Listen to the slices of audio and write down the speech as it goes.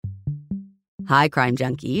Hi, Crime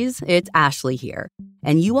Junkies. It's Ashley here.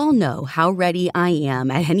 And you all know how ready I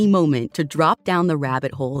am at any moment to drop down the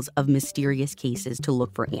rabbit holes of mysterious cases to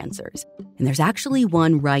look for answers. And there's actually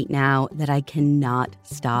one right now that I cannot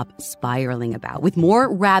stop spiraling about, with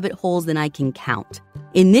more rabbit holes than I can count.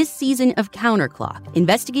 In this season of Counterclock,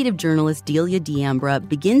 investigative journalist Delia D'Ambra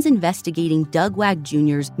begins investigating Doug Wag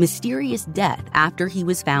Jr.'s mysterious death after he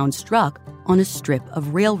was found struck on a strip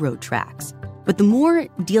of railroad tracks. But the more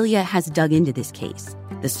Delia has dug into this case,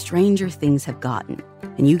 the stranger things have gotten.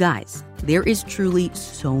 And you guys, there is truly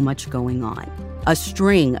so much going on. A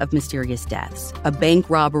string of mysterious deaths, a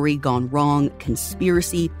bank robbery gone wrong,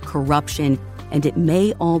 conspiracy, corruption, and it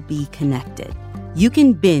may all be connected. You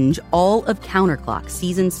can binge all of Counterclock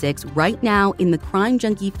Season 6 right now in the Crime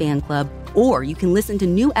Junkie fan club, or you can listen to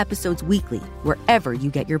new episodes weekly wherever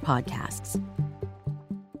you get your podcasts.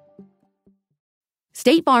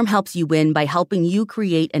 State Farm helps you win by helping you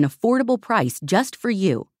create an affordable price just for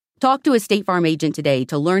you. Talk to a State Farm agent today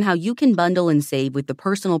to learn how you can bundle and save with the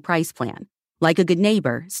Personal Price Plan. Like a good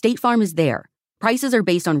neighbor, State Farm is there. Prices are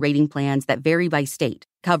based on rating plans that vary by state.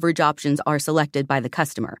 Coverage options are selected by the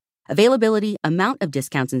customer. Availability, amount of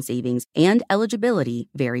discounts and savings, and eligibility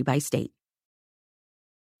vary by state.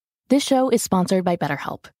 This show is sponsored by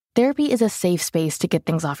BetterHelp. Therapy is a safe space to get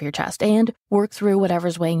things off your chest and work through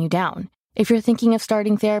whatever's weighing you down. If you're thinking of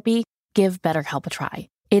starting therapy, give BetterHelp a try.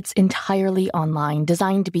 It's entirely online,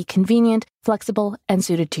 designed to be convenient, flexible, and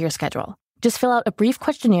suited to your schedule. Just fill out a brief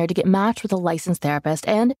questionnaire to get matched with a licensed therapist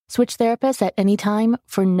and switch therapists at any time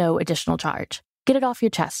for no additional charge. Get it off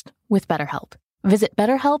your chest with BetterHelp. Visit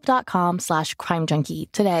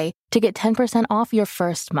BetterHelp.com/CrimeJunkie today to get 10% off your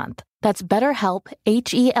first month. That's BetterHelp,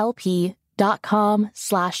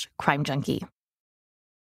 HELP.com/CrimeJunkie.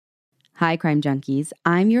 Hi, Crime Junkies.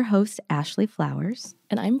 I'm your host, Ashley Flowers.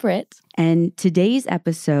 And I'm Britt. And today's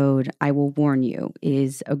episode, I will warn you,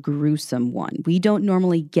 is a gruesome one. We don't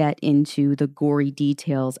normally get into the gory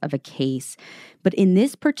details of a case, but in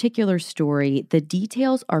this particular story, the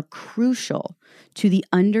details are crucial to the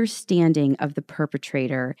understanding of the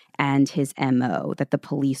perpetrator and his MO that the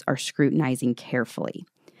police are scrutinizing carefully.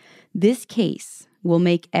 This case will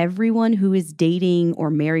make everyone who is dating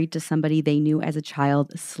or married to somebody they knew as a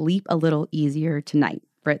child sleep a little easier tonight.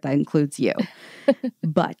 Britt, that includes you.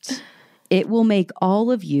 But it will make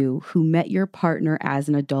all of you who met your partner as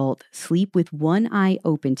an adult sleep with one eye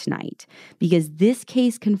open tonight, because this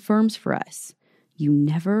case confirms for us you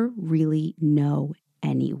never really know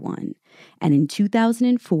anyone. And in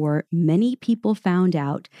 2004, many people found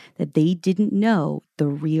out that they didn't know the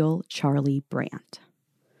real Charlie Brandt.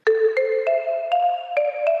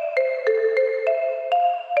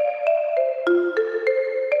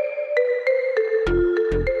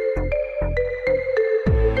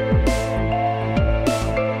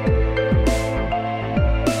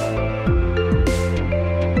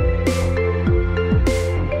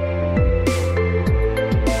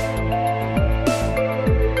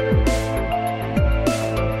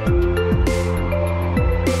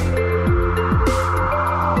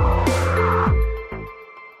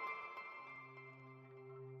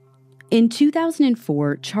 In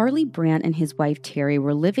 2004, Charlie Brandt and his wife Terry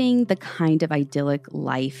were living the kind of idyllic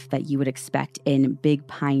life that you would expect in Big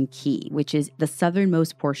Pine Key, which is the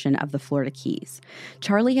southernmost portion of the Florida Keys.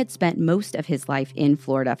 Charlie had spent most of his life in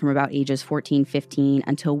Florida from about ages 14, 15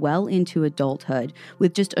 until well into adulthood,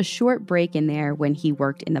 with just a short break in there when he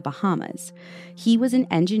worked in the Bahamas. He was an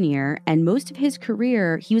engineer, and most of his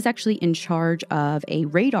career, he was actually in charge of a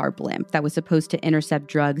radar blimp that was supposed to intercept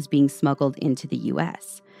drugs being smuggled into the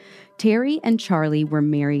U.S. Terry and Charlie were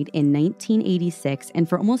married in 1986, and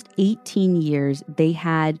for almost 18 years, they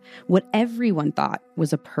had what everyone thought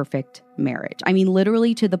was a perfect marriage. I mean,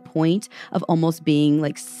 literally to the point of almost being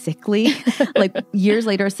like sickly. Like years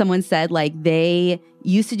later, someone said like they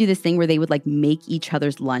used to do this thing where they would like make each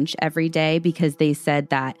other's lunch every day because they said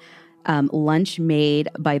that lunch made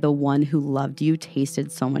by the one who loved you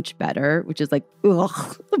tasted so much better, which is like,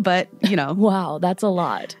 ugh, but you know. Wow, that's a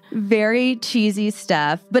lot. Very cheesy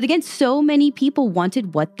stuff. But again, so many people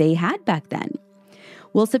wanted what they had back then.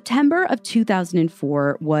 Well, September of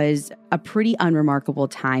 2004 was a pretty unremarkable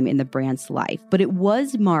time in the Brandts' life, but it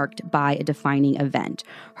was marked by a defining event,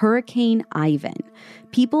 Hurricane Ivan.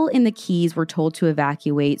 People in the Keys were told to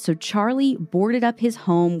evacuate, so Charlie boarded up his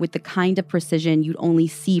home with the kind of precision you'd only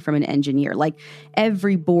see from an engineer, like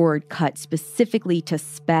every board cut specifically to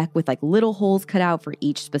spec with like little holes cut out for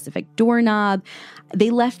each specific doorknob. They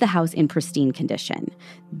left the house in pristine condition.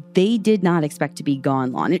 They did not expect to be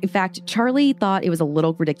gone long. In fact, Charlie thought it was a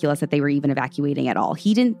little ridiculous that they were even evacuating at all.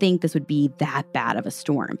 He didn't think this would would be that bad of a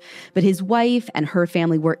storm. But his wife and her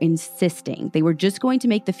family were insisting. They were just going to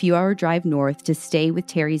make the few-hour drive north to stay with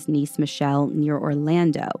Terry's niece, Michelle, near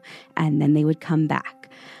Orlando, and then they would come back.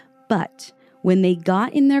 But when they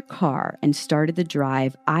got in their car and started the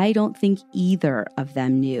drive, I don't think either of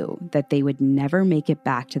them knew that they would never make it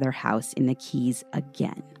back to their house in the Keys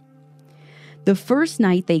again. The first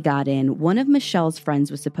night they got in, one of Michelle's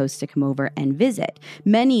friends was supposed to come over and visit.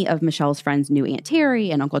 Many of Michelle's friends knew Aunt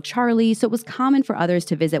Terry and Uncle Charlie, so it was common for others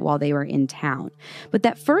to visit while they were in town. But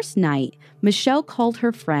that first night, Michelle called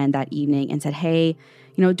her friend that evening and said, hey,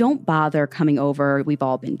 don't bother coming over. We've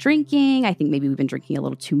all been drinking. I think maybe we've been drinking a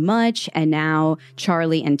little too much. And now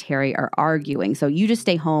Charlie and Terry are arguing. So you just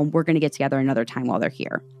stay home. We're going to get together another time while they're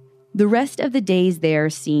here. The rest of the days there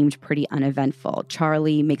seemed pretty uneventful.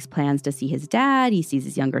 Charlie makes plans to see his dad. He sees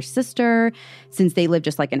his younger sister, since they live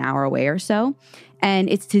just like an hour away or so. And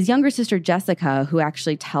it's his younger sister, Jessica, who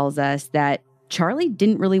actually tells us that Charlie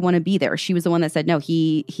didn't really want to be there. She was the one that said no.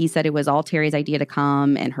 He said it was all Terry's idea to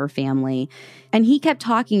come and her family. And he kept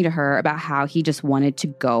talking to her about how he just wanted to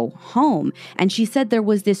go home. And she said there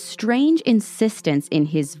was this strange insistence in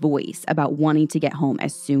his voice about wanting to get home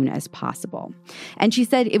as soon as possible. And she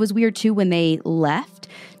said it was weird too when they left.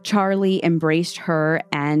 Charlie embraced her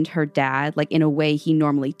and her dad like in a way he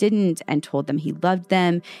normally didn't and told them he loved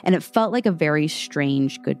them. And it felt like a very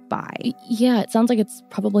strange goodbye. Yeah, it sounds like it's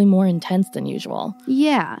probably more intense than usual.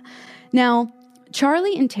 Yeah. Now,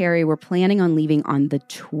 Charlie and Terry were planning on leaving on the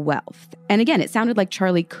 12th. And again, it sounded like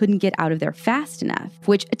Charlie couldn't get out of there fast enough,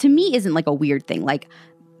 which to me isn't like a weird thing. Like,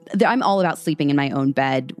 I'm all about sleeping in my own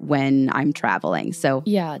bed when I'm traveling. So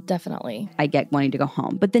yeah, definitely. I get wanting to go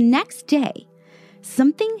home. But the next day,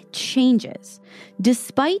 something changes.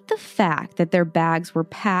 Despite the fact that their bags were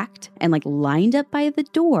packed and like lined up by the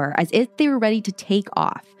door as if they were ready to take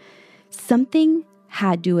off, something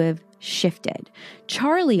had to have shifted.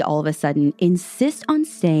 Charlie all of a sudden insists on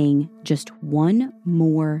staying just one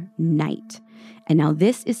more night. And now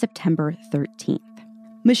this is September 13th.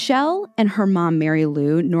 Michelle and her mom, Mary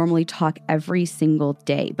Lou, normally talk every single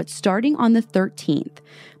day, but starting on the 13th,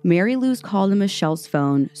 Mary Lou's call to Michelle's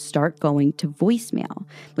phone start going to voicemail,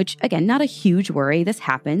 which again, not a huge worry. This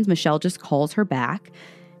happens. Michelle just calls her back.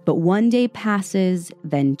 But one day passes,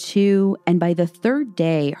 then two, and by the third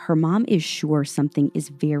day, her mom is sure something is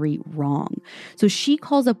very wrong. So she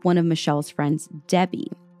calls up one of Michelle's friends,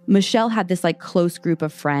 Debbie. Michelle had this like close group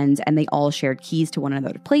of friends and they all shared keys to one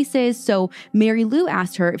another places. So Mary Lou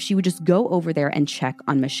asked her if she would just go over there and check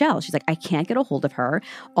on Michelle. She's like, I can't get a hold of her.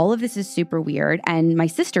 All of this is super weird. And my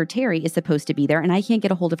sister Terry is supposed to be there and I can't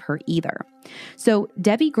get a hold of her either. So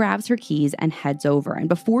Debbie grabs her keys and heads over. And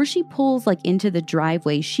before she pulls like into the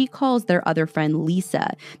driveway, she calls their other friend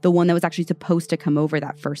Lisa, the one that was actually supposed to come over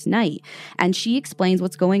that first night. And she explains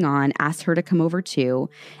what's going on, asks her to come over too.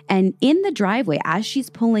 And in the driveway, as she's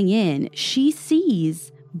pulling in, she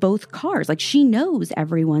sees both cars. Like she knows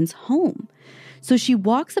everyone's home. So she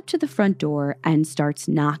walks up to the front door and starts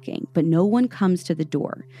knocking, but no one comes to the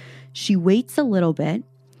door. She waits a little bit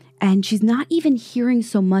and she's not even hearing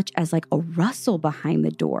so much as like a rustle behind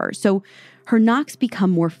the door. So her knocks become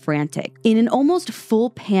more frantic. In an almost full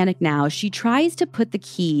panic now, she tries to put the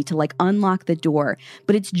key to like unlock the door,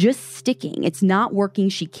 but it's just sticking. It's not working.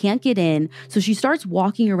 She can't get in. So she starts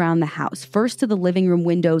walking around the house, first to the living room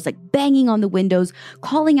windows, like banging on the windows,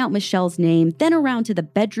 calling out Michelle's name, then around to the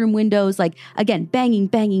bedroom windows, like again, banging,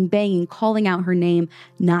 banging, banging, calling out her name,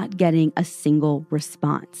 not getting a single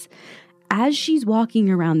response. As she's walking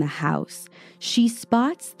around the house, she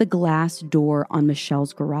spots the glass door on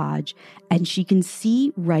Michelle's garage and she can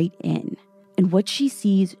see right in. And what she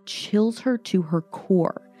sees chills her to her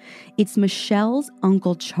core. It's Michelle's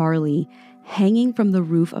Uncle Charlie hanging from the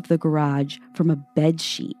roof of the garage from a bed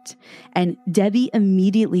sheet. And Debbie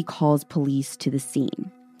immediately calls police to the scene.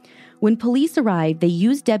 When police arrive, they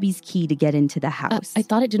use Debbie's key to get into the house. I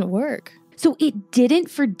thought it didn't work. So it didn't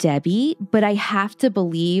for Debbie, but I have to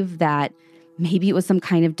believe that maybe it was some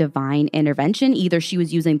kind of divine intervention. Either she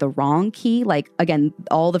was using the wrong key, like, again,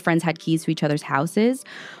 all the friends had keys to each other's houses,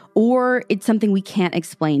 or it's something we can't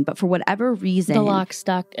explain. But for whatever reason, the lock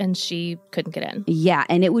stuck and she couldn't get in. Yeah,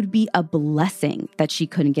 and it would be a blessing that she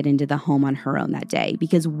couldn't get into the home on her own that day,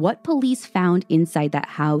 because what police found inside that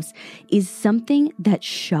house is something that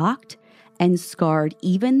shocked and scarred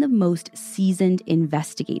even the most seasoned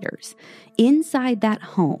investigators. Inside that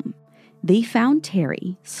home, they found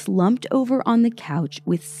Terry slumped over on the couch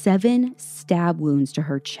with 7 stab wounds to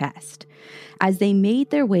her chest. As they made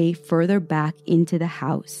their way further back into the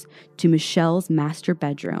house to Michelle's master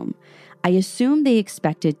bedroom, I assume they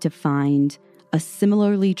expected to find a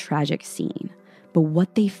similarly tragic scene. But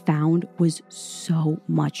what they found was so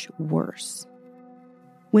much worse.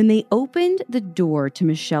 When they opened the door to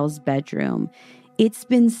Michelle's bedroom, it's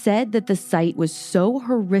been said that the sight was so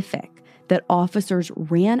horrific that officers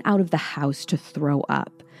ran out of the house to throw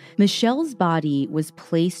up. Michelle's body was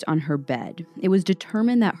placed on her bed. It was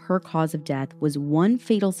determined that her cause of death was one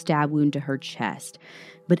fatal stab wound to her chest.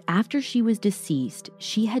 But after she was deceased,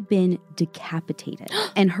 she had been decapitated,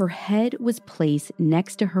 and her head was placed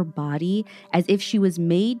next to her body as if she was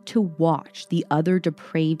made to watch the other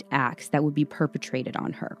depraved acts that would be perpetrated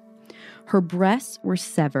on her. Her breasts were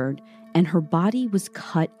severed, and her body was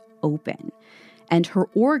cut open. And her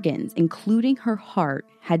organs, including her heart,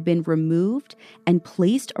 had been removed and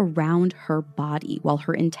placed around her body while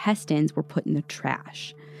her intestines were put in the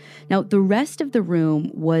trash. Now, the rest of the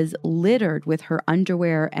room was littered with her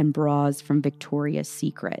underwear and bras from Victoria's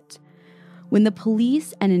Secret. When the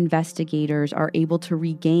police and investigators are able to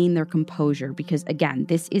regain their composure, because again,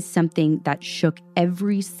 this is something that shook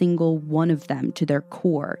every single one of them to their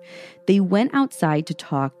core, they went outside to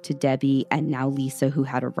talk to Debbie and now Lisa, who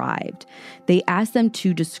had arrived. They asked them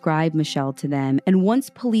to describe Michelle to them, and once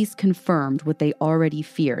police confirmed what they already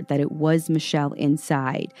feared, that it was Michelle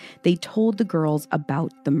inside, they told the girls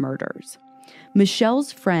about the murders.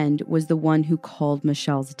 Michelle's friend was the one who called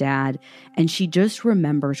Michelle's dad, and she just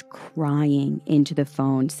remembers crying into the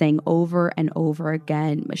phone, saying over and over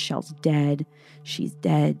again, "Michelle's dead, she's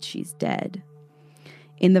dead, she's dead."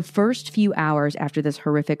 In the first few hours after this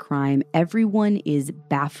horrific crime, everyone is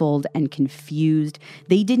baffled and confused.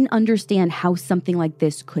 They didn't understand how something like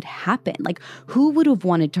this could happen. Like, who would have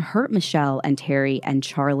wanted to hurt Michelle and Terry and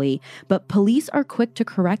Charlie? But police are quick to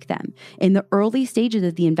correct them. In the early stages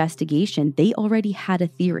of the investigation, they already had a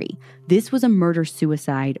theory. This was a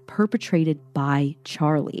murder-suicide perpetrated by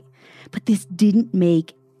Charlie. But this didn't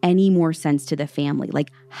make any more sense to the family. Like,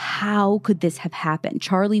 how could this have happened?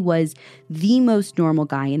 Charlie was the most normal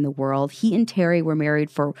guy in the world. He and Terry were married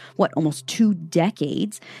for, almost 2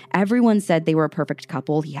 decades. Everyone said they were a perfect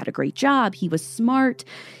couple. He had a great job. He was smart.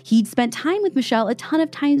 He'd spent time with Michelle a ton of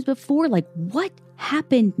times before. Like, what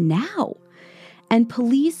happened now? And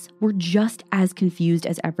police were just as confused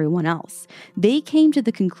as everyone else. They came to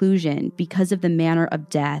the conclusion, because of the manner of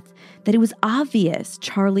death, that it was obvious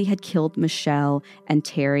Charlie had killed Michelle and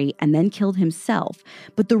Terry and then killed himself.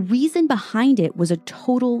 But the reason behind it was a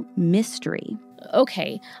total mystery.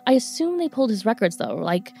 Okay, I assume they pulled his records, though.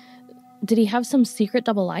 Like, did he have some secret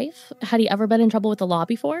double life? Had he ever been in trouble with the law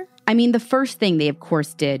before? I mean, the first thing they, of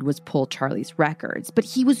course, did was pull Charlie's records, but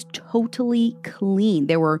he was totally clean.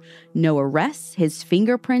 There were no arrests. His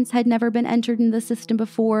fingerprints had never been entered in the system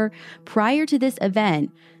before. Prior to this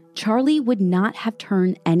event, Charlie would not have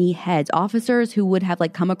turned any heads. Officers who would have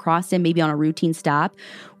come across him maybe on a routine stop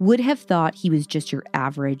would have thought he was just your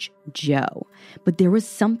average Joe. But there was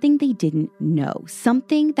something they didn't know,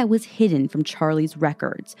 something that was hidden from Charlie's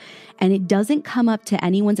records. And it doesn't come up to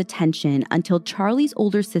anyone's attention until Charlie's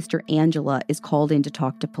older sister, Angela, is called in to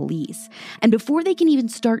talk to police. And before they can even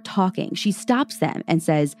start talking, she stops them and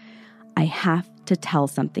says, "I have to tell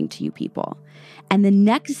something to you people." And the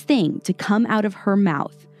next thing to come out of her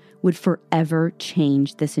mouth would forever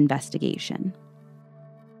change this investigation.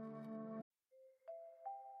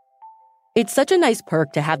 It's such a nice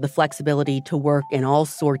perk to have the flexibility to work in all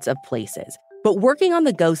sorts of places. But working on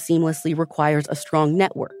the go seamlessly requires a strong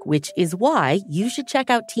network, which is why you should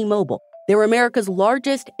check out T-Mobile. They're America's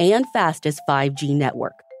largest and fastest 5G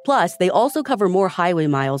network. Plus, they also cover more highway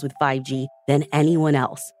miles with 5G than anyone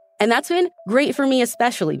else. And that's been great for me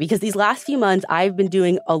especially because these last few months, I've been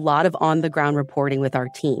doing a lot of on-the-ground reporting with our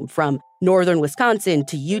team, from northern Wisconsin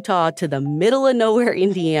to Utah to the middle of nowhere,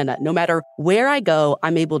 Indiana. No matter where I go,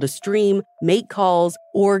 I'm able to stream, make calls,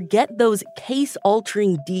 or get those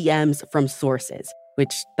case-altering DMs from sources,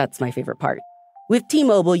 which that's my favorite part. With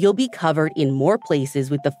T-Mobile, you'll be covered in more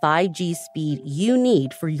places with the 5G speed you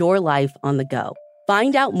need for your life on the go.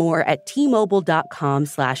 Find out more at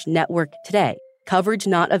T-Mobile.com/network today. Coverage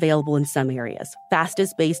not available in some areas.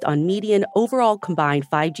 Fastest based on median overall combined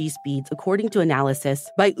 5G speeds, according to analysis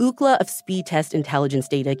by Ookla of Speed Test Intelligence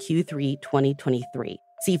Data Q3 2023.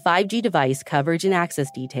 See 5G device coverage and access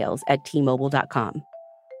details at T-Mobile.com.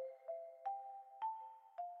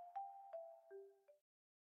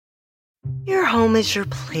 Your home is your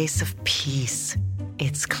place of peace.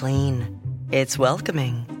 It's clean. It's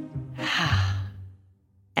welcoming.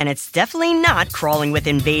 And it's definitely not crawling with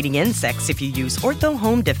invading insects if you use Ortho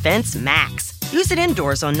Home Defense Max. Use it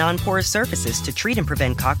indoors on non-porous surfaces to treat and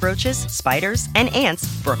prevent cockroaches, spiders, and ants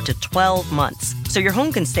for up to 12 months. So your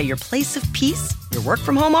home can stay your place of peace, your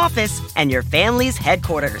work-from-home office, and your family's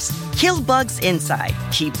headquarters. Kill bugs inside,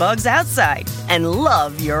 keep bugs outside, and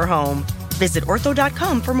love your home. Visit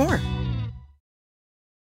Ortho.com for more.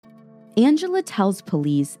 Angela tells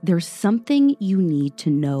police there's something you need to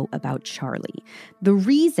know about Charlie. The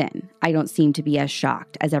reason I don't seem to be as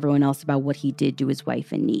shocked as everyone else about what he did to his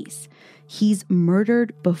wife and niece. He's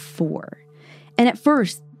murdered before. And at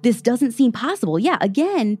first, this doesn't seem possible. Yeah,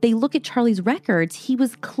 again, they look at Charlie's records. He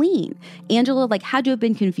was clean. Angela had to have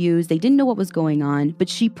been confused. They didn't know what was going on, but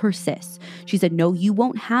she persists. She said, no, you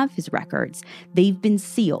won't have his records. They've been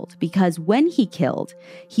sealed because when he killed,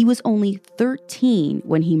 he was only 13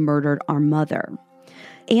 when he murdered our mother.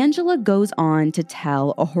 Angela goes on to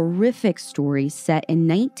tell a horrific story set in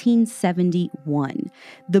 1971.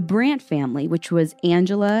 The Brandt family, which was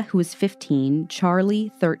Angela, who was 15, Charlie,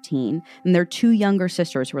 13, and their two younger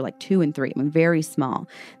sisters who were 2 and 3, very small.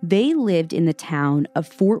 They lived in the town of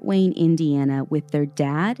Fort Wayne, Indiana, with their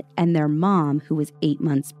dad and their mom, who was 8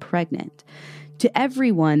 months pregnant. To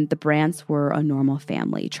everyone, the Brandts were a normal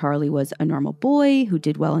family. Charlie was a normal boy who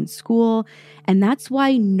did well in school, and that's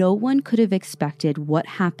why no one could have expected what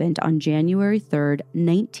happened on January 3rd,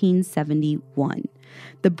 1971.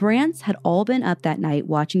 The Brandts had all been up that night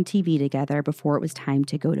watching TV together before it was time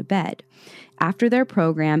to go to bed. After their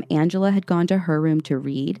program, Angela had gone to her room to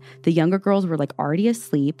read. The younger girls were already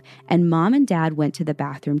asleep, and Mom and Dad went to the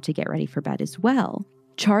bathroom to get ready for bed as well.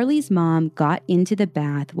 Charlie's mom got into the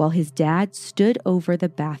bath while his dad stood over the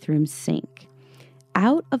bathroom sink.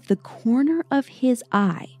 Out of the corner of his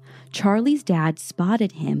eye, Charlie's dad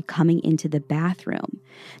spotted him coming into the bathroom.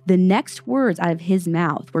 The next words out of his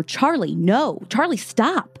mouth were, "Charlie, no! Charlie,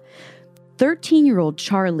 stop!" 13-year-old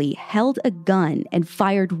Charlie held a gun and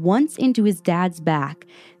fired once into his dad's back,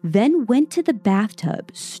 then went to the bathtub,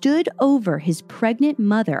 stood over his pregnant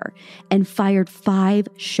mother, and fired 5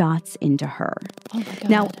 shots into her. Oh my God.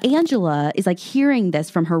 Now, Angela is hearing this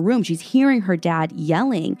from her room. She's hearing her dad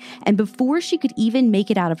yelling. And before she could even make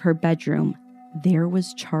it out of her bedroom, there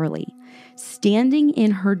was Charlie, standing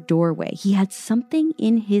in her doorway. He had something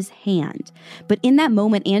in his hand. But in that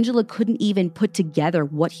moment, Angela couldn't even put together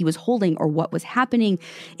what he was holding or what was happening.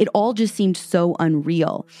 It all just seemed so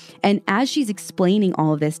unreal. And as she's explaining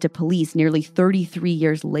all of this to police nearly 33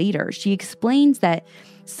 years later, she explains that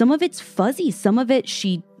some of it's fuzzy, some of it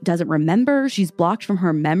she doesn't remember, she's blocked from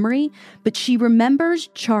her memory, but she remembers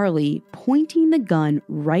Charlie pointing the gun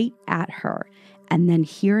right at her and then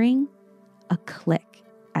hearing a click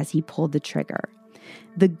as he pulled the trigger.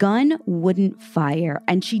 The gun wouldn't fire,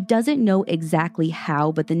 and she doesn't know exactly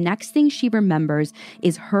how, but the next thing she remembers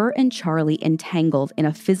is her and Charlie entangled in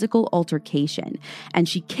a physical altercation. And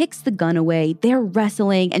she kicks the gun away, they're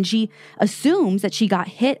wrestling, and she assumes that she got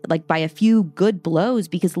hit by a few good blows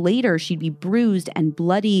because later she'd be bruised and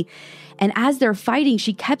bloody. And as they're fighting,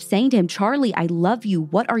 she kept saying to him, "Charlie, I love you.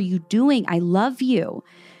 What are you doing? I love you."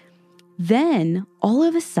 Then, all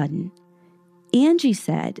of a sudden, Angie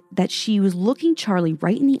said that she was looking Charlie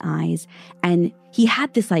right in the eyes, and he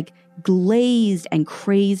had this glazed and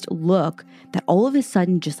crazed look that all of a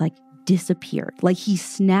sudden just disappeared, like he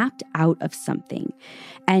snapped out of something.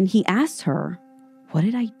 And he asked her, "What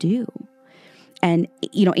did I do?" And,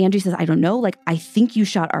 Angie says, "I don't know. I think you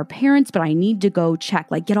shot our parents, but I need to go check.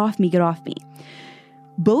 Get off me, get off me."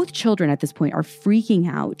 Both children at this point are freaking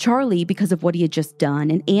out. Charlie because of what he had just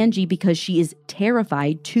done, and Angie because she is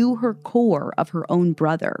terrified to her core of her own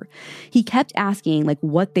brother. He kept asking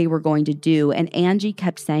what they were going to do, and Angie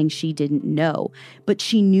kept saying she didn't know, but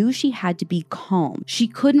she knew she had to be calm. She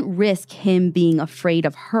couldn't risk him being afraid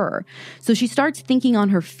of her. So she starts thinking on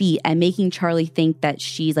her feet and making Charlie think that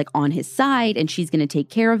she's on his side and she's going to take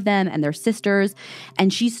care of them and their sisters.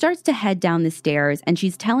 And she starts to head down the stairs, and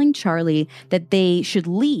she's telling Charlie that they should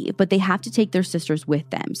leave, but they have to take their sisters with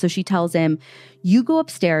them. So she tells him, "You go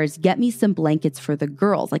upstairs, get me some blankets for the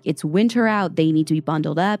girls. It's winter out, they need to be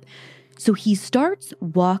bundled up." So he starts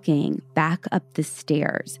walking back up the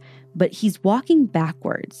stairs, but he's walking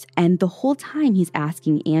backwards. And the whole time he's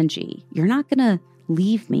asking Angie, "You're not gonna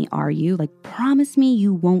leave me, are you? Promise me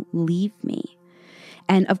you won't leave me."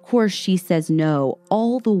 And of course, she says no,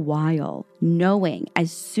 all the while knowing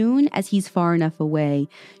as soon as he's far enough away,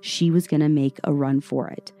 she was going to make a run for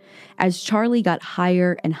it. As Charlie got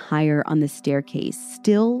higher and higher on the staircase,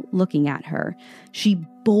 still looking at her, she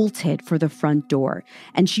bolted for the front door,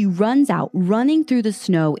 and she runs out, running through the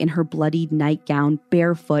snow in her bloodied nightgown,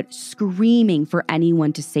 barefoot, screaming for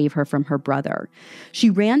anyone to save her from her brother.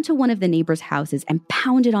 She ran to one of the neighbors' houses and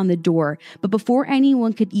pounded on the door, but before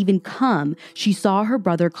anyone could even come, she saw her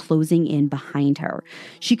brother closing in behind her.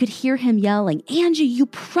 She could hear him yelling, "Angie, you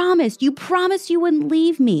promised you wouldn't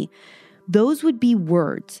leave me." Those would be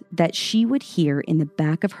words that she would hear in the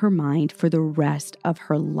back of her mind for the rest of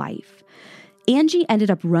her life. Angie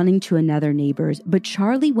ended up running to another neighbor's, but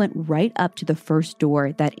Charlie went right up to the first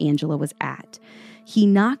door that Angela was at. He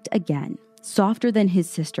knocked again, softer than his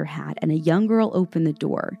sister had, and a young girl opened the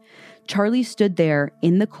door. Charlie stood there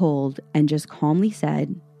in the cold and just calmly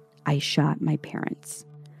said, "I shot my parents."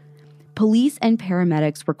 Police and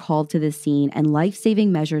paramedics were called to the scene and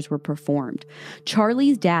life-saving measures were performed.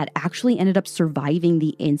 Charlie's dad actually ended up surviving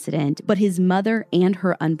the incident, but his mother and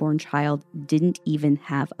her unborn child didn't even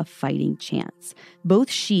have a fighting chance.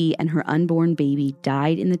 Both she and her unborn baby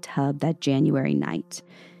died in the tub that January night,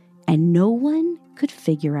 and no one could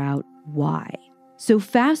figure out why. So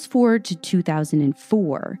fast forward to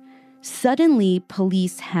 2004, suddenly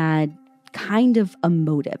police had kind of a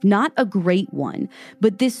motive, not a great one,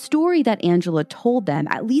 but this story that Angela told them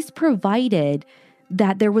at least provided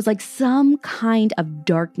that there was like some kind of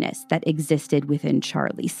darkness that existed within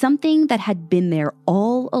Charlie, something that had been there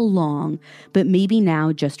all along, but maybe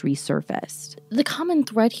now just resurfaced. The common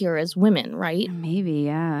thread here is women, right? Maybe,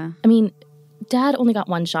 yeah. I mean, Dad only got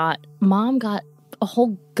one shot. Mom got a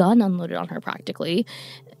whole gun unloaded on her practically.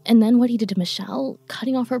 And then what he did to Michelle,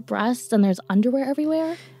 cutting off her breasts and there's underwear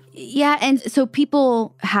everywhere. Yeah, and so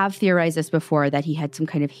people have theorized this before, that he had some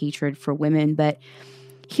kind of hatred for women, but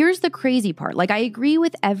here's the crazy part. Like, I agree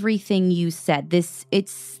with everything you said. This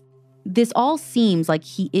all seems like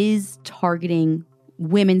he is targeting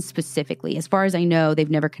women specifically. As far as I know, they've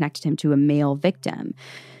never connected him to a male victim.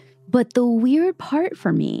 But the weird part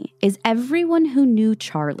for me is everyone who knew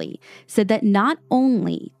Charlie said that not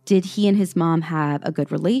only did he and his mom have a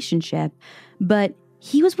good relationship, but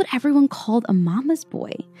he was what everyone called a mama's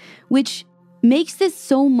boy, which makes this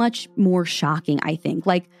so much more shocking, I think.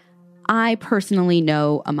 Like, I personally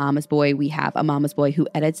know a mama's boy. We have a mama's boy who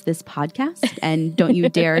edits this podcast, and don't you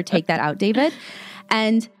dare take that out, David.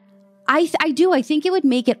 And I think it would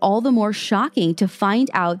make it all the more shocking to find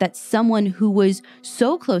out that someone who was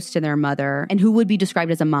so close to their mother and who would be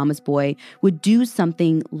described as a mama's boy would do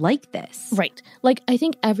something like this. Right. Like, I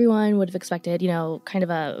think everyone would have expected, kind of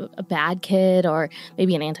a bad kid, or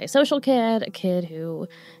maybe an antisocial kid, a kid who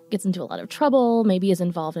gets into a lot of trouble, maybe is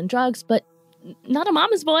involved in drugs, but not a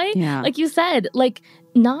mama's boy. Yeah. Like you said, like,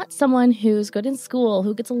 not someone who's good in school,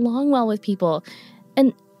 who gets along well with people.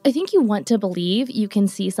 And I think you want to believe you can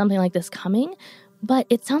see something like this coming, but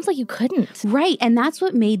it sounds like you couldn't. Right. And that's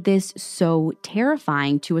what made this so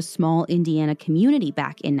terrifying to a small Indiana community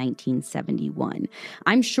back in 1971.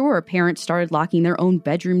 I'm sure parents started locking their own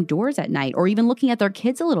bedroom doors at night, or even looking at their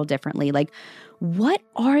kids a little differently. Like, what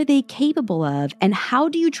are they capable of? And how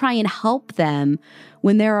do you try and help them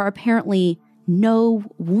when there are apparently no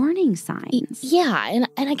warning signs? Yeah, and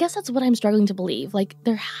I guess that's what I'm struggling to believe. Like,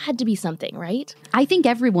 there had to be something, right? I think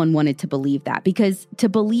everyone wanted to believe that, because to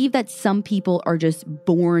believe that some people are just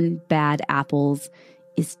born bad apples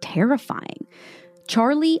is terrifying.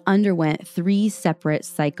 Charlie underwent 3 separate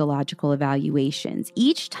psychological evaluations.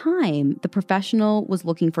 Each time, the professional was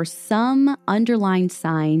looking for some underlying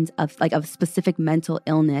signs of specific mental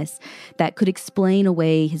illness that could explain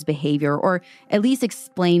away his behavior, or at least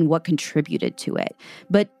explain what contributed to it.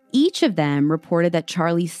 But each of them reported that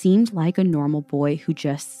Charlie seemed like a normal boy who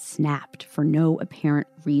just snapped for no apparent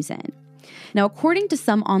reason. Now, according to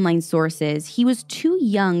some online sources, he was too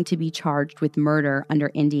young to be charged with murder under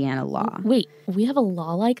Indiana law. Wait, we have a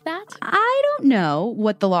law like that? I don't know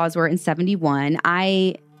what the laws were in 71.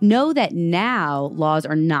 I know that now laws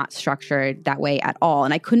are not structured that way at all.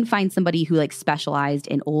 And I couldn't find somebody who specialized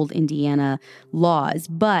in old Indiana laws.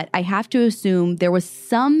 But I have to assume there was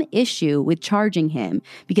some issue with charging him,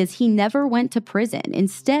 because he never went to prison.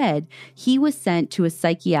 Instead, he was sent to a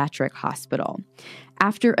psychiatric hospital.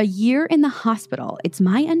 After a year in the hospital, it's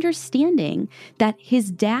my understanding that his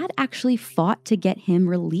dad actually fought to get him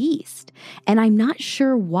released. And I'm not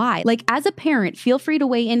sure why. Like, as a parent, feel free to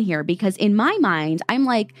weigh in here, because in my mind, I'm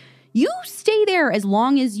like, you stay there as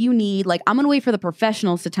long as you need. Like, I'm going to wait for the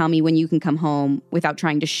professionals to tell me when you can come home without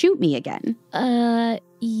trying to shoot me again.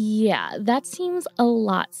 Yeah, that seems a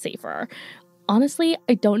lot safer. Honestly,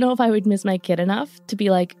 I don't know if I would miss my kid enough to be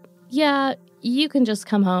like, yeah, you can just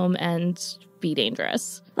come home and be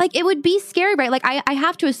dangerous. Like, it would be scary, right? Like, I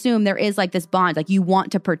have to assume there is like this bond, like you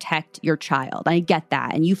want to protect your child. I get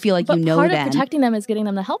that. And you feel like, but you know part them. of protecting them is getting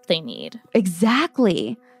them the help they need.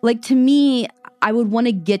 Exactly. Like, to me, I would want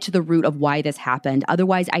to get to the root of why this happened.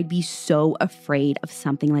 Otherwise, I'd be so afraid of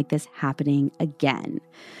something like this happening again.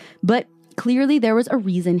 But clearly, there was a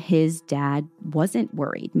reason his dad wasn't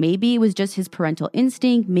worried. Maybe it was just his parental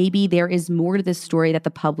instinct. Maybe there is more to this story that the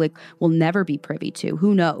public will never be privy to.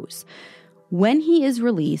 Who knows? When he is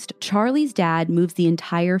released, Charlie's dad moves the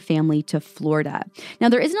entire family to Florida. Now,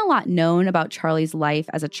 there isn't a lot known about Charlie's life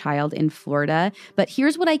as a child in Florida, but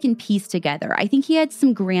here's what I can piece together. I think he had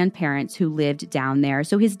some grandparents who lived down there,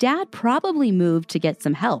 so his dad probably moved to get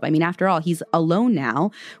some help. I mean, after all, he's alone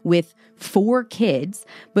now with 4 kids,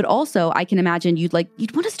 but also I can imagine you'd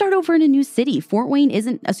want to start over in a new city. Fort Wayne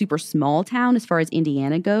isn't a super small town as far as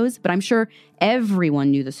Indiana goes, but I'm sure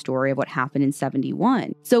everyone knew the story of what happened in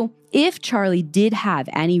 71. So if Charlie did have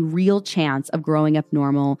any real chance of growing up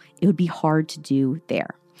normal, it would be hard to do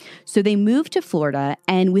there. So they moved to Florida,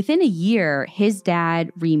 and within a year, his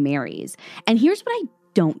dad remarries. And here's what I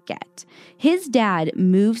don't get. His dad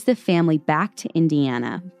moves the family back to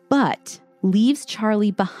Indiana, but leaves Charlie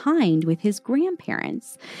behind with his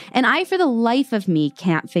grandparents. And I, for the life of me,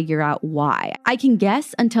 can't figure out why. I can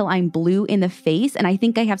guess until I'm blue in the face, and I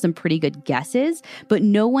think I have some pretty good guesses, but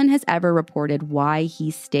no one has ever reported why he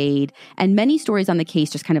stayed. And many stories on the case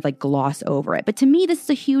just kind of like gloss over it. But to me, this is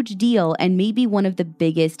a huge deal and maybe one of the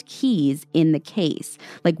biggest keys in the case.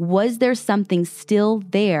 Like, was there something still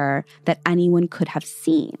there that anyone could have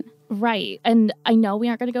seen? Right. And I know we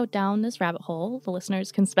aren't going to go down this rabbit hole. The listeners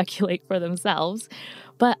can speculate for themselves.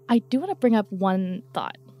 But I do want to bring up one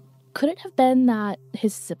thought. Could it have been that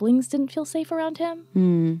his siblings didn't feel safe around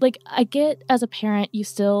him? Like, I get as a parent, you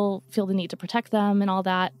still feel the need to protect them and all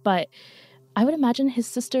that. But I would imagine his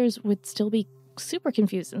sisters would still be super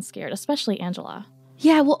confused and scared, especially Angela.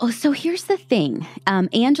 Yeah, well, so here's the thing.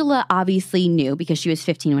 Angela obviously knew because she was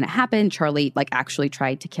 15 when it happened. Charlie actually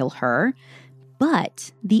tried to kill her.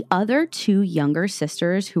 But the other 2 younger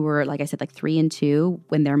sisters who were, like I said, 3 and 2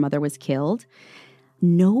 when their mother was killed,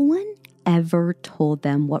 no one ever told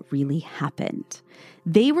them what really happened.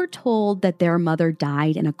 They were told that their mother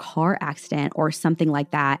died in a car accident or something like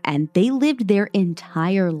that, and they lived their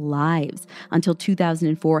entire lives until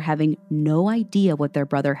 2004 having no idea what their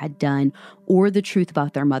brother had done or the truth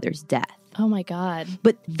about their mother's death. Oh my God.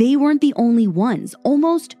 But they weren't the only ones.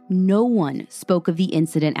 Almost no one spoke of the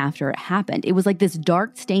incident after it happened. It was like this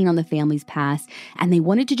dark stain on the family's past, and they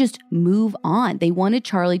wanted to just move on. They wanted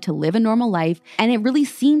Charlie to live a normal life, and it really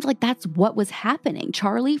seemed like that's what was happening.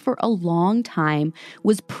 Charlie, for a long time,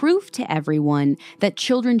 was proof to everyone that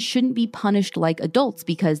children shouldn't be punished like adults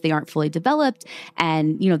because they aren't fully developed,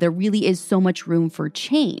 and, there really is so much room for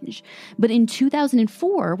change. But in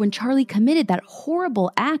 2004, when Charlie committed that horrible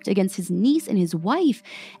act against his niece and his wife,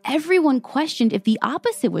 everyone questioned if the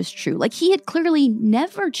opposite was true. Like, he had clearly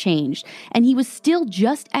never changed, and he was still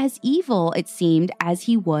just as evil, it seemed, as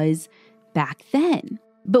he was back then.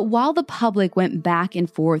 But while the public went back and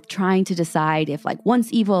forth trying to decide if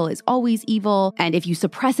once evil is always evil, and if you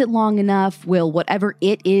suppress it long enough, will whatever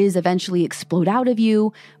it is eventually explode out of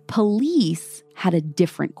you, police had a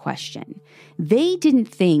different question. They didn't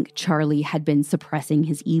think Charlie had been suppressing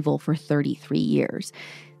his evil for 33 years.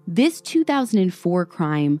 This 2004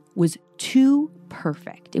 crime was too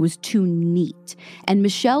perfect. It was too neat. And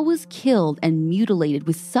Michelle was killed and mutilated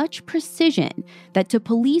with such precision that to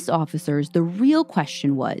police officers, the real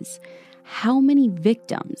question was, how many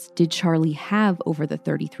victims did Charlie have over the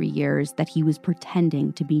 33 years that he was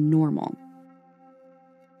pretending to be normal?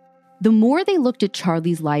 The more they looked at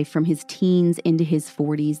Charlie's life from his teens into his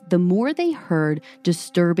 40s, the more they heard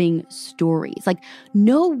disturbing stories.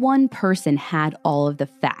 No one person had all of the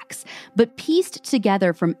facts, but pieced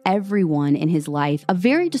together from everyone in his life, a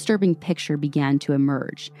very disturbing picture began to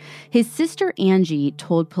emerge. His sister Angie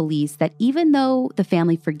told police that even though the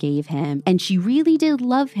family forgave him and she really did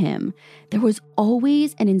love him, there was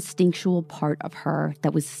always an instinctual part of her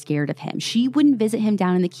that was scared of him. She wouldn't visit him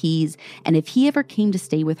down in the Keys, and if he ever came to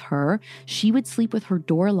stay with her, she would sleep with her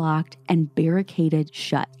door locked and barricaded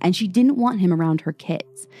shut, and she didn't want him around her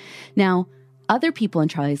kids. Now, other people in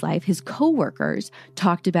Charlie's life, his coworkers,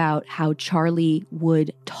 talked about how Charlie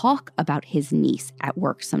would talk about his niece at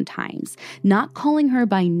work sometimes, not calling her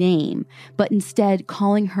by name, but instead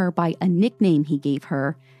calling her by a nickname he gave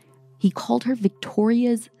her, He called her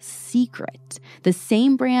Victoria's Secret, the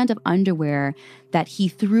same brand of underwear that he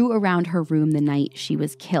threw around her room the night she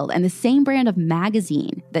was killed, and the same brand of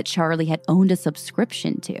magazine that Charlie had owned a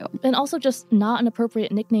subscription to. And also just not an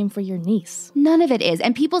appropriate nickname for your niece. None of it is.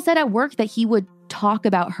 And people said at work that he would talk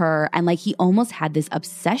about her and like he almost had this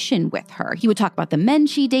obsession with her. He would talk about the men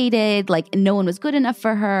she dated, like no one was good enough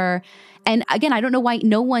for her. And again, I don't know why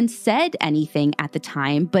no one said anything at the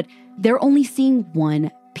time, but they're only seeing one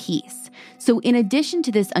piece. So in addition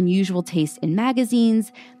to this unusual taste in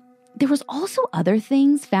magazines, there was also other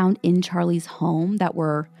things found in Charlie's home that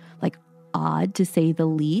were like odd to say the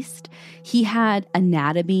least. He had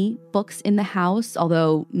anatomy books in the house,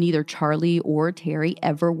 although neither Charlie or Terry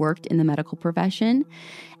ever worked in the medical profession.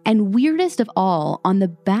 And weirdest of all, on the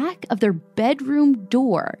back of their bedroom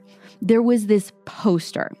door, there was this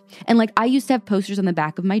poster. And like I used to have posters on the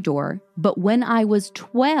back of my door, but when I was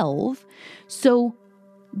 12, so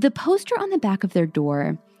the poster on the back of their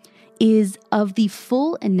door is of the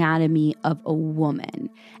full anatomy of a woman.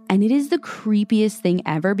 And it is the creepiest thing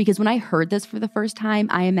ever because when I heard this for the first time,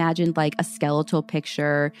 I imagined like a skeletal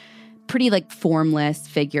picture, pretty like formless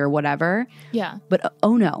figure, whatever. Yeah. But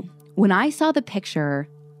oh no, when I saw the picture,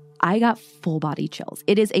 I got full body chills.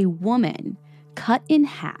 It is a woman cut in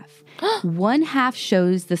half. One half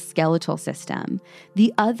shows the skeletal system.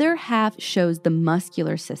 The other half shows the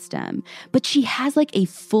muscular system. But she has like a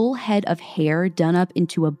full head of hair done up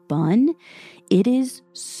into a bun. It is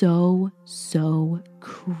so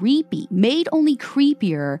creepy. Made only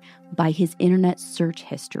creepier by his internet search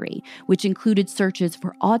history, which included searches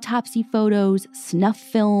for autopsy photos, snuff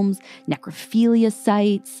films, necrophilia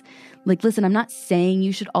sites. Like, listen, I'm not saying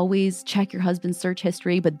you should always check your husband's search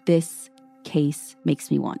history, but this case makes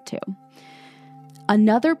me want to.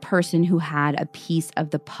 Another person who had a piece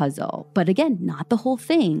of the puzzle, but again, not the whole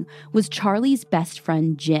thing, was Charlie's best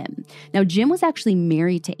friend, Jim. Now, Jim was actually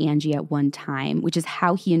married to Angie at one time, which is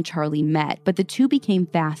how he and Charlie met, but the two became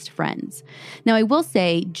fast friends. Now, I will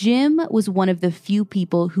say, Jim was one of the few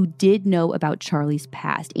people who did know about Charlie's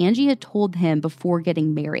past. Angie had told him before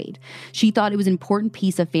getting married. She thought it was an important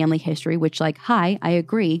piece of family history, which like, hi, I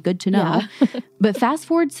agree, good to know. Yeah. But fast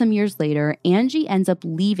forward some years later, Angie ends up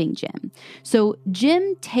leaving Jim. So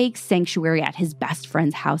Jim takes sanctuary at his best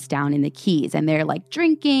friend's house down in the Keys, and they're like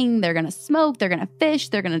drinking, they're going to smoke, they're going to fish,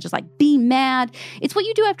 they're going to just like be mad. It's what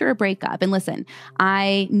you do after a breakup. And listen,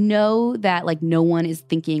 I know that like no one is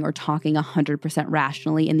thinking or talking 100%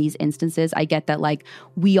 rationally in these instances. I get that like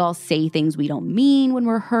we all say things we don't mean when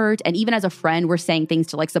we're hurt. And even as a friend, we're saying things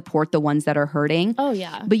to like support the ones that are hurting. Oh,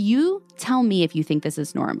 yeah. But you tell me if you think this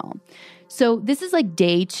is normal. So this is like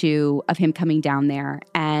day 2 of him coming down there,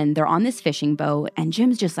 and they're on this fishing boat, and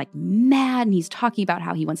Jim's just like mad, and he's talking about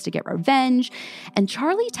how he wants to get revenge. And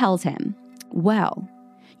Charlie tells him, well,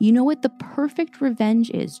 you know what the perfect revenge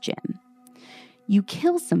is, Jim? You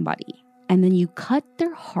kill somebody, and then you cut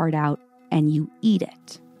their heart out, and you eat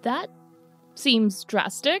it. That seems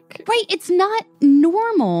drastic. Right, it's not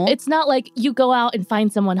normal. It's not like you go out and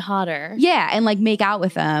find someone hotter. Yeah, and like make out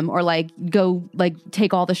with them or like go like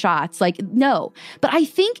take all the shots. Like, no. But I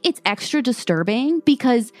think it's extra disturbing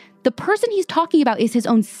because the person he's talking about is his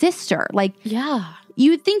own sister. Like, yeah.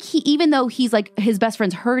 You would think he, even though he's like his best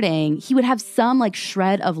friend's hurting, he would have some like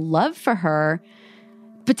shred of love for her.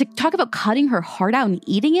 But to talk about cutting her heart out and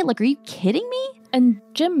eating it, like, are you kidding me? And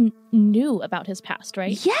Jim knew about his past,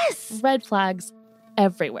 right? Yes. Red flags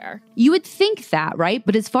everywhere. You would think that, right?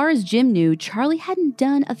 But as far as Jim knew, Charlie hadn't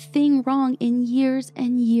done a thing wrong in years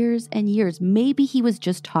and years and years. Maybe he was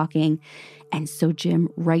just talking, and so Jim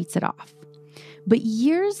writes it off. But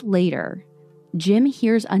years later, Jim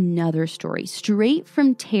hears another story straight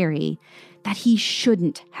from Terry that he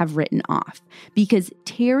shouldn't have written off because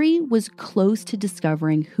Terry was close to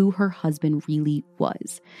discovering who her husband really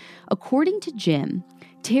was. According to Jim,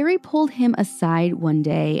 Terry pulled him aside one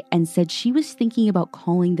day and said she was thinking about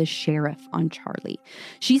calling the sheriff on Charlie.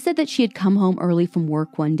 She said that she had come home early from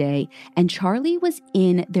work one day and Charlie was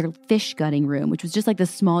in their fish gutting room, which was just like the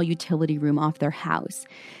small utility room off their house.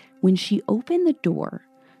 When she opened the door,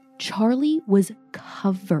 Charlie was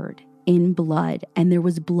covered in blood, and there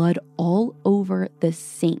was blood all over the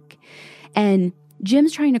sink. And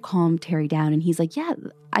Jim's trying to calm Terry down, and he's like, yeah,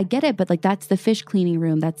 I get it, but like that's the fish cleaning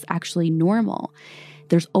room. That's actually normal.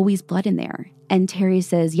 There's always blood in there. And Terry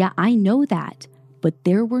says, yeah, I know that, but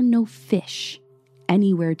there were no fish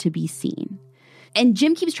anywhere to be seen. And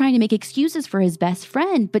Jim keeps trying to make excuses for his best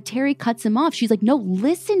friend, but Terry cuts him off. She's like, no,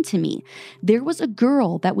 listen to me. There was a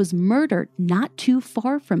girl that was murdered not too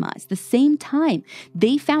far from us. The same time,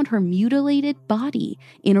 they found her mutilated body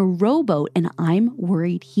in a rowboat, and I'm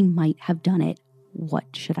worried he might have done it what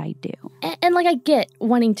should I do? And like, I get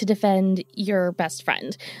wanting to defend your best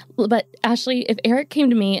friend. But Ashley, if Eric came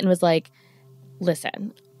to me and was like,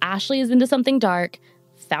 listen, Ashley is into something dark,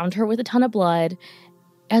 found her with a ton of blood.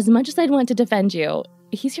 As much as I'd want to defend you,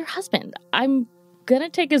 he's your husband. I'm going to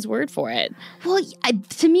take his word for it. Well,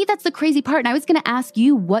 to me, that's the crazy part. And I was going to ask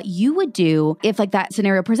you what you would do if like that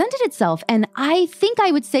scenario presented itself. And I think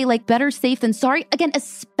I would say like better safe than sorry. Again,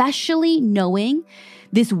 especially knowing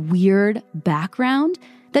this weird background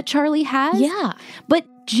that Charlie has. Yeah. But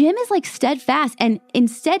Jim is like steadfast, and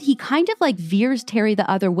instead he kind of like veers Terry the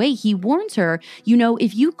other way. He warns her, you know,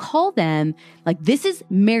 if you call them, like this is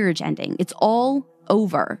marriage ending. It's all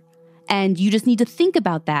over. And you just need to think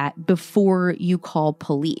about that before you call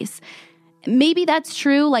police. Maybe that's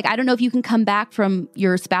true. Like, I don't know if you can come back from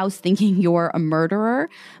your spouse thinking you're a murderer,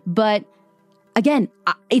 but again,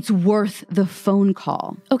 it's worth the phone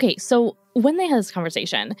call. Okay, so when they had this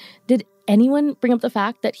conversation, did anyone bring up the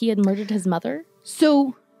fact that he had murdered his mother?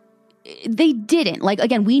 So they didn't. Like,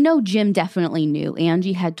 again, we know Jim definitely knew.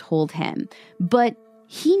 Angie had told him. But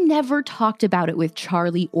he never talked about it with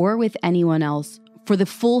Charlie or with anyone else for the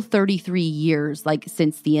full 33 years, like,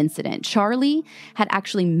 since the incident. Charlie had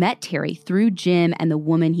actually met Terry through Jim and the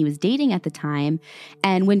woman he was dating at the time.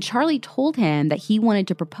 And when Charlie told him that he wanted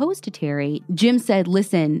to propose to Terry, Jim said,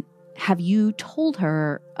 listen, have you told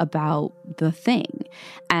her about the thing?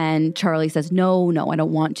 And Charlie says, no, I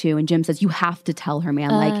don't want to. And Jim says, you have to tell her,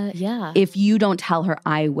 man. Yeah. If you don't tell her,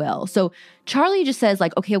 I will. So Charlie just says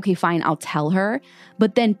like, okay, fine, I'll tell her.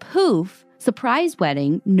 But then poof, surprise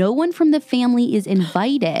wedding. No one from the family is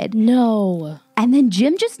invited. No. And then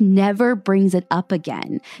Jim just never brings it up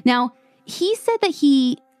again. Now, he said that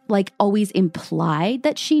he like always implied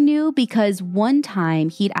that she knew because one time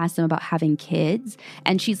he'd asked him about having kids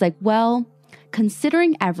and she's like, well,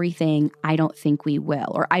 considering everything, I don't think we will,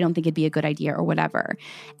 or I don't think it'd be a good idea or whatever.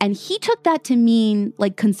 And he took that to mean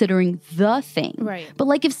like considering the thing. Right. But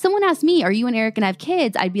like if someone asked me, are you and Eric gonna have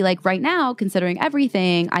kids? I'd be like, right now, considering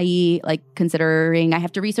everything, i.e. like considering I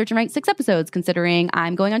have to research and write 6 episodes, considering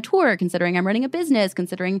I'm going on tour, considering I'm running a business,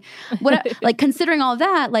 considering what, like considering all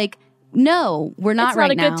that, like, no, we're not right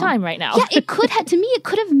now. It's not a good time right now. Yeah, it could have, to me, it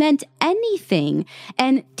could have meant anything.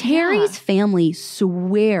 And Terry's family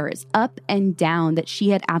swears up and down that she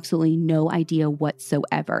had absolutely no idea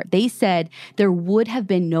whatsoever. They said there would have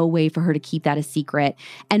been no way for her to keep that a secret.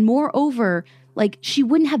 And moreover, like she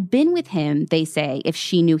wouldn't have been with him, they say, if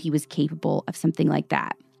she knew he was capable of something like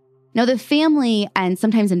that. Now, the family and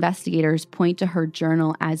sometimes investigators point to her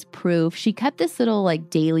journal as proof. She kept this little like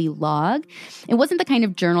daily log. It wasn't the kind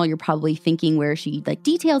of journal you're probably thinking where she like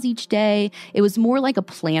details each day. It was more like a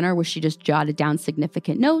planner where she just jotted down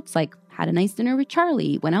significant notes like had a nice dinner with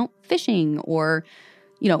Charlie, went out fishing, or,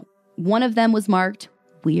 you know, one of them was marked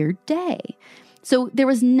weird day. So there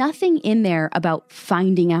was nothing in there about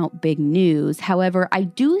finding out big news. However, I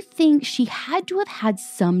do think she had to have had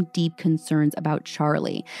some deep concerns about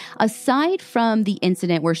Charlie. Aside from the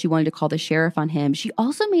incident where she wanted to call the sheriff on him, she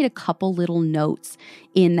also made a couple little notes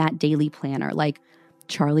in that daily planner, like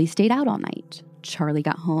Charlie stayed out all night, Charlie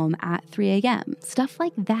got home at 3 a.m., stuff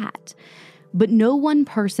like that. But no one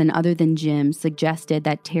person other than Jim suggested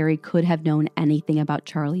that Terry could have known anything about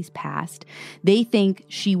Charlie's past. They think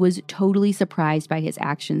she was totally surprised by his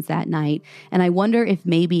actions that night. And I wonder if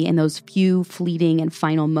maybe in those few fleeting and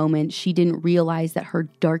final moments, she didn't realize that her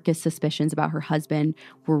darkest suspicions about her husband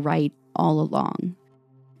were right all along.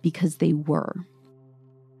 Because they were.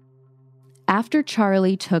 After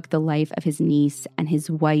Charlie took the life of his niece and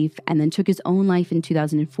his wife and then took his own life in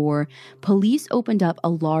 2004, police opened up a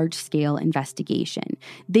large-scale investigation.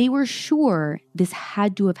 They were sure this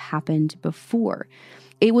had to have happened before.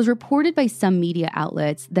 It was reported by some media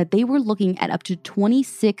outlets that they were looking at up to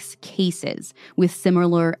 26 cases with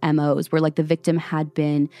similar MOs where like the victim had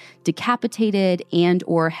been decapitated and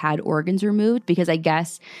or had organs removed, because I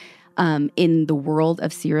guess in the world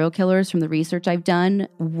of serial killers, from the research I've done,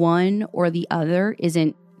 one or the other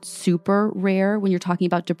isn't super rare when you're talking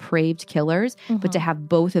about depraved killers, but to have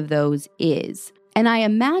both of those is. And I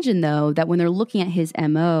imagine, though, that when they're looking at his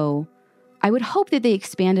MO, I would hope that they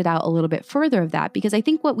expanded out a little bit further of that, because I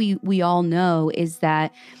think what we all know is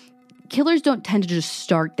that killers don't tend to just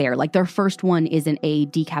start there. Like their first one isn't a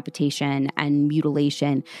decapitation and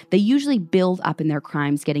mutilation. They usually build up in their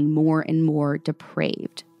crimes, getting more and more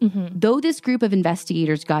depraved. Though this group of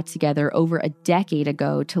investigators got together over a decade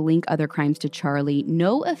ago to link other crimes to Charlie,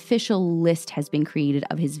 no official list has been created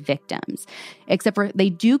of his victims, except for they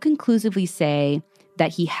do conclusively say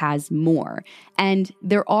that he has more. And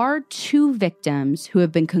there are 2 victims who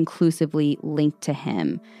have been conclusively linked to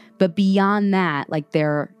him. But beyond that, like,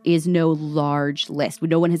 there is no large list.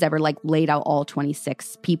 No one has ever like laid out all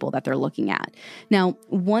 26 people that they're looking at. Now,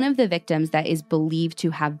 one of the victims that is believed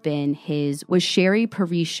to have been his was Sherry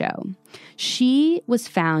Parisho. She was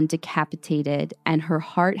found decapitated and her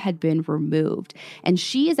heart had been removed. And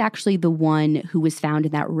she is actually the one who was found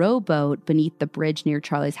in that rowboat beneath the bridge near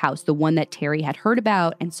Charlie's house, the one that Terry had heard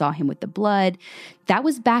about and saw him with the blood. That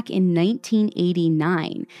was back in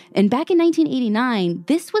 1989. And back in 1989,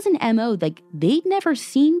 this was an MO like they'd never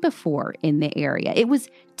seen before in the area. It was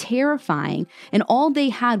terrifying. And all they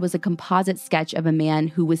had was a composite sketch of a man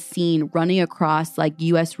who was seen running across like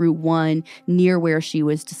US Route 1 near where she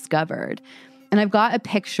was discovered. And I've got a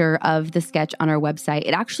picture of the sketch on our website.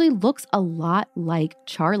 It actually looks a lot like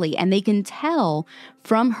Charlie. And they can tell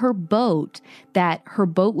from her boat that her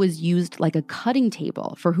boat was used like a cutting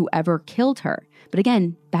table for whoever killed her. But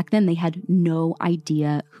again, back then they had no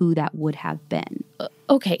idea who that would have been.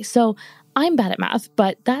 Okay, so I'm bad at math,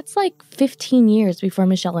 but that's like 15 years before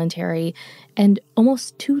Michelle and Terry and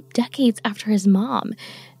almost 2 decades after his mom.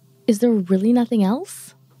 Is there really nothing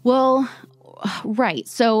else? Well, right.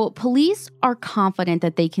 So police are confident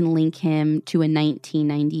that they can link him to a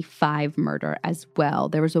 1995 murder as well.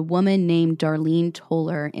 There was a woman named Darlene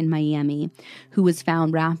Toller in Miami who was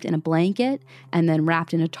found wrapped in a blanket and then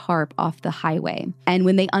wrapped in a tarp off the highway. And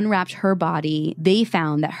when they unwrapped her body, they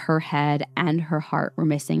found that her head and her heart were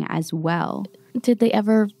missing as well. Did they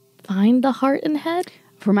ever find the heart and head?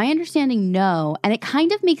 For my understanding, no. And it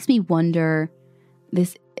kind of makes me wonder,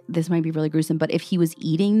 this might be really gruesome, but if he was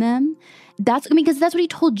eating them, because that's what he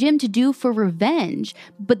told Jim to do for revenge.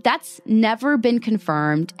 But that's never been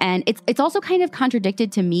confirmed. And it's also kind of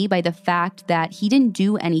contradicted to me by the fact that he didn't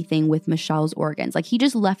do anything with Michelle's organs. Like, he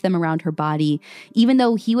just left them around her body, even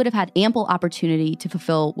though he would have had ample opportunity to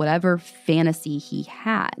fulfill whatever fantasy he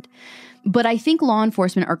had. But I think law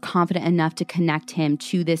enforcement are confident enough to connect him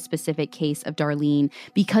to this specific case of Darlene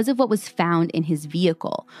because of what was found in his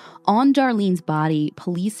vehicle. On Darlene's body,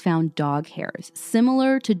 police found dog hairs,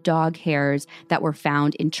 similar to dog hairs that were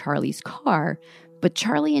found in Charlie's car. But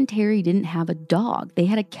Charlie and Terry didn't have a dog. They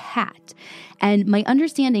had a cat. And my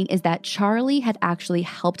understanding is that Charlie had actually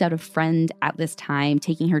helped out a friend at this time,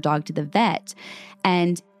 taking her dog to the vet.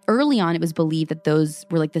 And early on, it was believed that those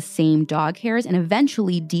were like the same dog hairs, and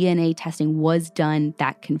eventually DNA testing was done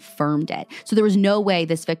that confirmed it. So there was no way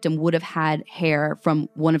this victim would have had hair from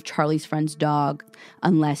one of Charlie's friend's dog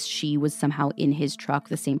unless she was somehow in his truck,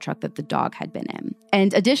 the same truck that the dog had been in.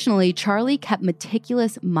 And additionally, Charlie kept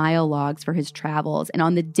meticulous mile logs for his travels. And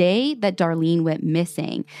on the day that Darlene went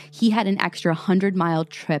missing, he had an extra 100-mile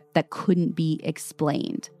trip that couldn't be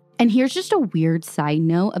explained. And here's just a weird side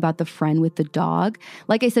note about the friend with the dog.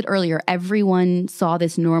 Like I said earlier, everyone saw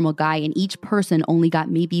this normal guy, and each person only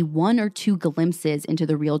got maybe 1 or 2 glimpses into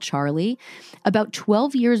the real Charlie. About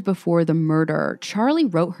 12 years before the murder, Charlie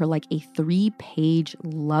wrote her like a 3-page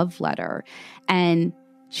love letter. And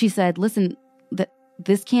she said, listen,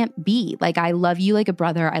 this can't be. Like, I love you like a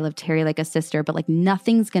brother. I love Terry like a sister, but like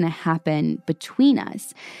nothing's going to happen between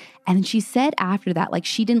us. And she said after that, like,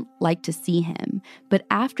 she didn't like to see him. But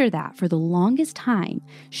after that, for the longest time,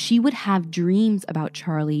 she would have dreams about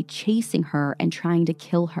Charlie chasing her and trying to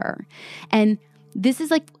kill her. And this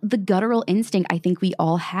is like the guttural instinct I think we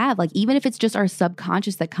all have. Like, even if it's just our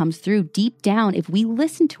subconscious that comes through, deep down, if we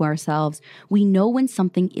listen to ourselves, we know when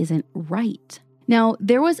something isn't right. Now,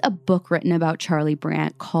 there was a book written about Charlie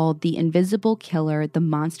Brandt called The Invisible Killer, The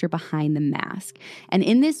Monster Behind the Mask. And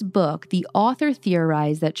in this book, the author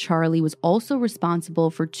theorized that Charlie was also responsible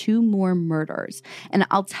for 2 more murders. And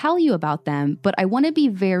I'll tell you about them, but I want to be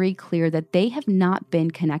very clear that they have not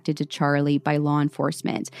been connected to Charlie by law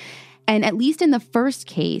enforcement. And at least in the first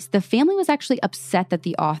case, the family was actually upset that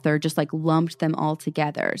the author just like lumped them all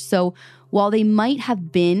together. So while they might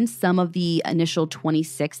have been some of the initial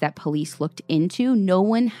 26 that police looked into, no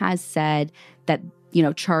one has said that,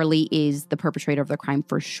 Charlie is the perpetrator of the crime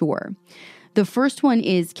for sure. The first one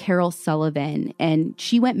is Carol Sullivan, and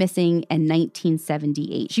she went missing in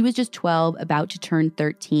 1978. She was just 12, about to turn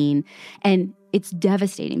 13, and it's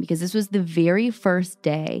devastating because this was the very first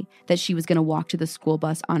day that she was going to walk to the school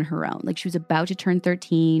bus on her own. Like, she was about to turn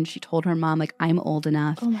 13. She told her mom, like, I'm old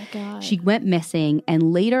enough. Oh my God. She went missing,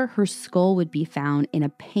 and later her skull would be found in a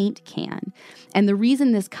paint can. And the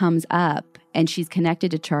reason this comes up and she's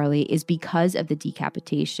connected to Charlie is because of the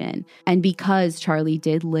decapitation and because Charlie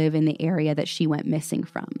did live in the area that she went missing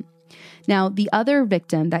from. Now, the other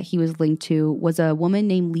victim that he was linked to was a woman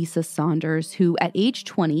named Lisa Saunders, who at age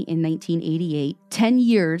 20 in 1988, 10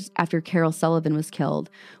 years after Carol Sullivan was killed,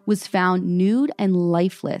 was found nude and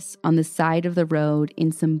lifeless on the side of the road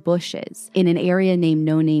in some bushes in an area named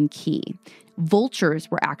No Name Key.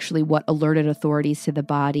 Vultures were actually what alerted authorities to the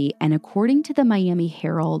body, and according to the Miami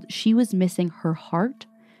Herald, she was missing her heart,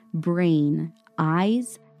 brain,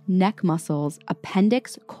 eyes, neck muscles,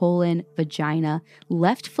 appendix, colon, vagina,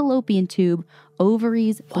 left fallopian tube,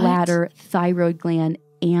 ovaries, bladder, thyroid gland,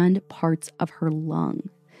 and parts of her lung.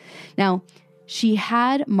 Now, she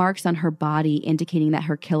had marks on her body indicating that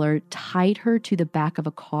her killer tied her to the back of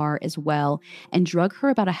a car as well and drug her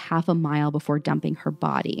about a half a mile before dumping her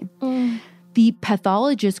body. The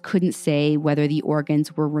pathologist couldn't say whether the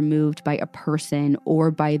organs were removed by a person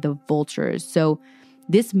or by the vultures, so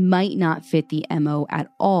this might not fit the MO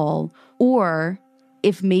at all, or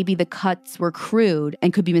if maybe the cuts were crude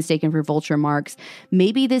and could be mistaken for vulture marks,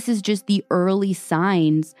 maybe this is just the early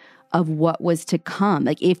signs of what was to come.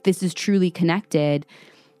 Like, if this is truly connected,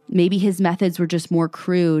 maybe his methods were just more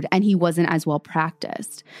crude and he wasn't as well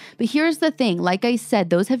practiced. But here's the thing. Like I said,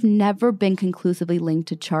 those have never been conclusively linked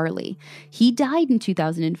to Charlie. He died in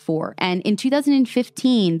 2004. And in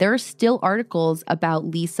 2015, there are still articles about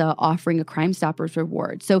Lisa offering a Crime Stoppers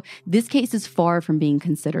reward. So this case is far from being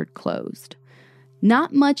considered closed.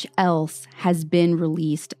 Not much else has been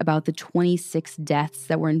released about the 26 deaths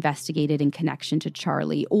that were investigated in connection to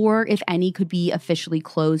Charlie, or if any could be officially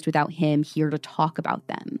closed without him here to talk about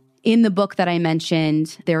them. In the book that I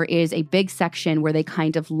mentioned, there is a big section where they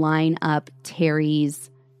kind of line up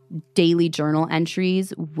Terry's daily journal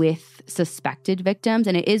entries with suspected victims.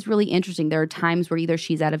 And it is really interesting. There are times where either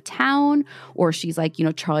she's out of town or she's like,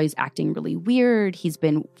 Charlie's acting really weird. He's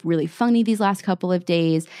been really funny these last couple of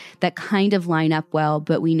days, that kind of line up well.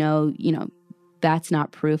 But we know, that's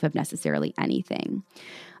not proof of necessarily anything.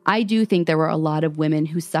 I do think there were a lot of women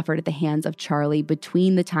who suffered at the hands of Charlie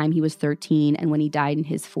between the time he was 13 and when he died in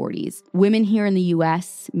his 40s. Women here in the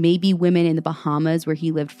U.S., maybe women in the Bahamas where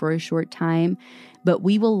he lived for a short time, but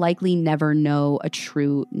we will likely never know a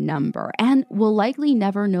true number. And we'll likely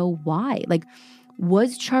never know why. Like,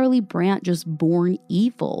 was Charlie Brandt just born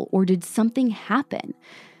evil, or did something happen?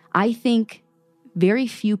 I think very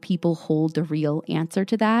few people hold the real answer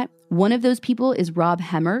to that. One of those people is Rob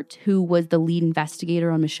Hemmert, who was the lead investigator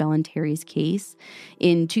on Michelle and Terry's case.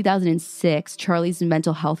 In 2006, Charlie's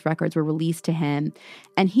mental health records were released to him,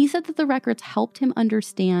 and he said that the records helped him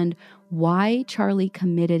understand why Charlie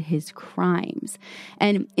committed his crimes.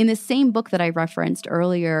 And in the same book that I referenced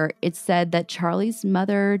earlier, it said that Charlie's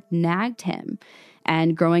mother nagged him.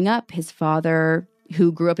 And growing up, his father,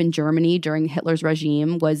 who grew up in Germany during Hitler's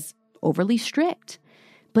regime, was overly strict.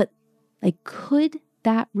 But could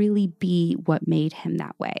that really be what made him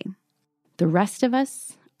that way? The rest of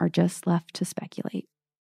us are just left to speculate.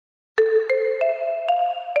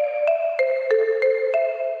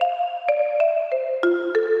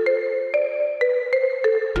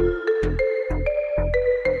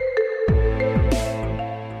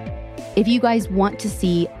 If you guys want to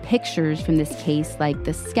see pictures from this case, like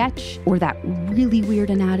the sketch or that really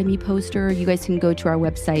weird anatomy poster, you guys can go to our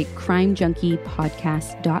website,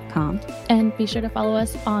 crimejunkiepodcast.com. And be sure to follow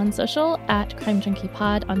us on social at Crime Junkie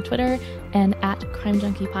Pod on Twitter and at Crime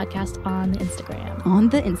Junkie Podcast on Instagram. On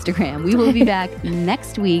the Instagram. We will be back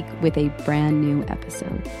next week with a brand new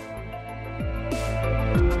episode.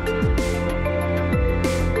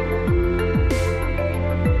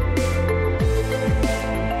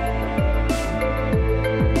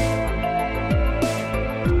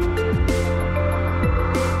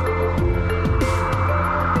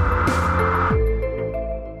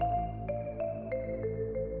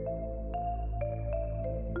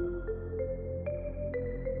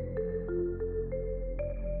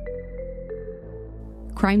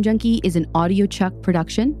 Crime Junkie is an Audio Chuck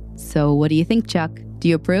production. So what do you think, Chuck? Do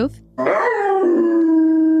you approve?